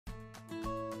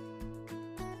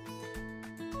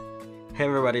Hey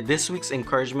everybody, this week's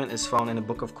encouragement is found in the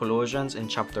book of Colossians in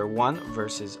chapter 1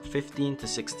 verses 15 to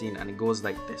 16, and it goes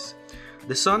like this.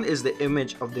 The Son is the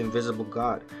image of the invisible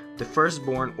God, the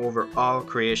firstborn over all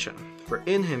creation. For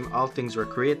in him all things were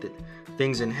created,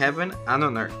 things in heaven and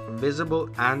on earth, visible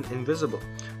and invisible.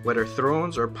 Whether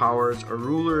thrones or powers or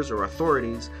rulers or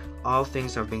authorities, all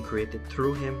things have been created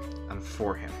through him and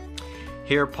for him.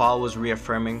 Here Paul was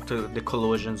reaffirming to the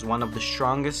Colossians one of the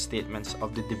strongest statements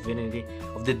of the divinity,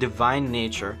 of the divine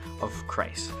nature of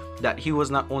Christ. That he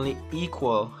was not only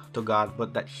equal to God,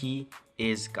 but that he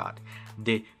is God,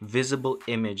 the visible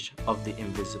image of the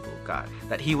invisible God.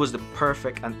 That he was the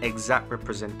perfect and exact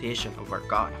representation of our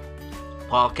God.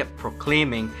 Paul kept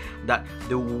proclaiming that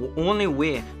the only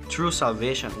way through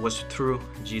salvation was through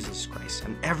Jesus Christ.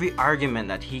 And every argument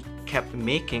that he kept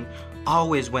making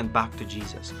always went back to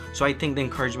Jesus. So I think the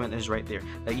encouragement is right there,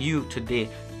 that you today,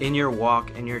 in your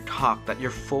walk, in your talk, that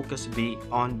your focus be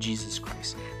on Jesus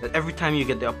Christ. That every time you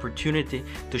get the opportunity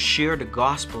to share the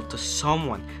gospel to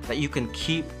someone, that you can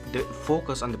keep the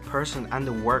focus on the person and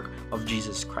the work of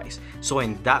Jesus Christ. So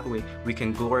in that way, we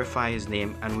can glorify his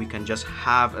name, and we can just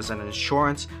have as an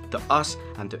assurance to us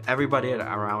and to everybody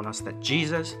around us that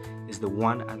Jesus is the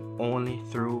one and only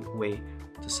true way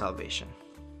to salvation.